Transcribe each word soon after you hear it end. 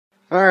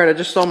Alright, I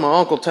just saw my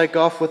uncle take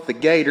off with the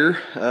gator.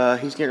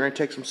 He's getting ready to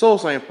take some soil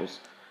samples.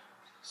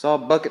 Saw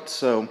buckets,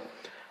 so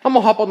I'm gonna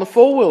hop on the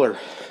four-wheeler.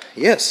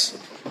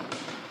 Yes.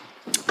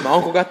 My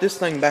uncle got this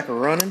thing back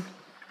running.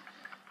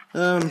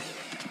 I'm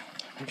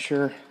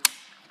sure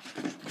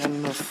got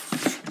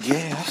enough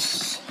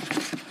gas.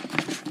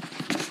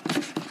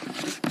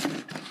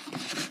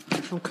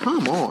 Oh,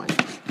 come on.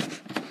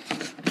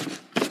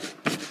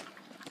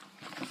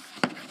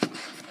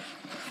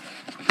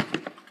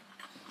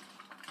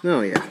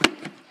 Oh, yeah.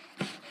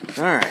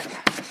 Alright.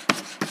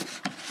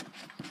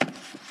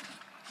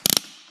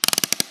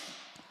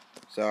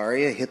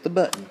 Sorry, I hit the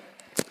button.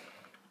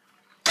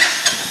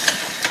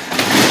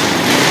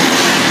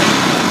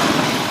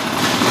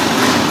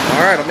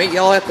 Alright, I'll meet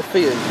y'all at the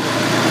field.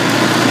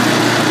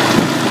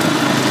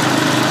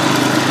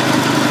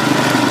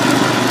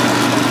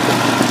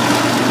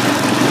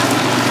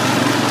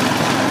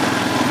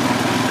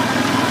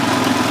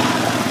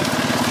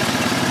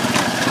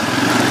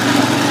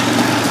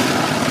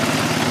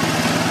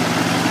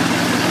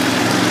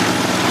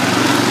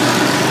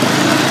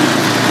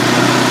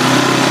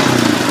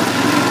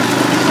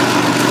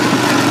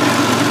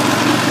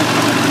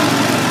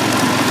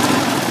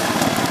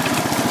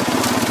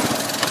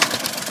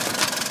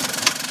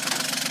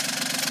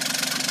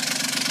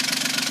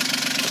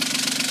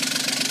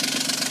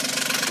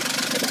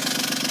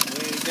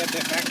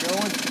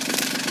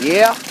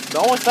 Yeah, the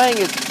only thing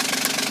is,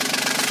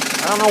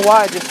 I don't know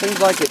why, it just seems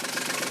like it's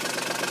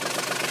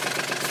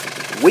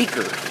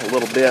weaker a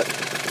little bit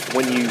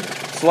when you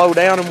slow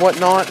down and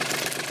whatnot.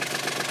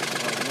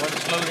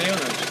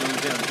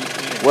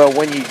 Well,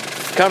 when you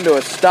come to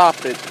a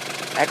stop, it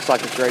acts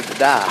like it's ready to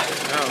die.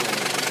 Oh,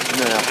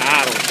 no. The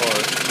idle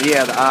part.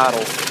 Yeah, the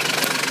idle.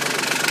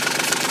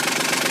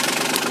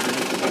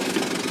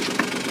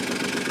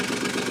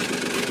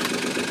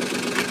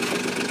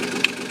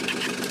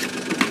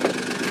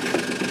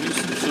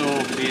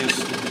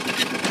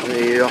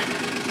 Yeah.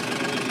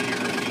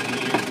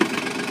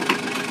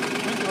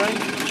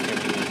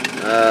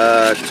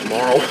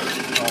 Tomorrow.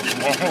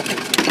 Tomorrow?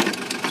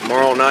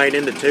 Tomorrow night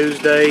into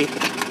Tuesday.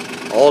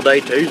 All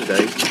day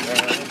Tuesday.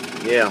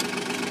 Yeah.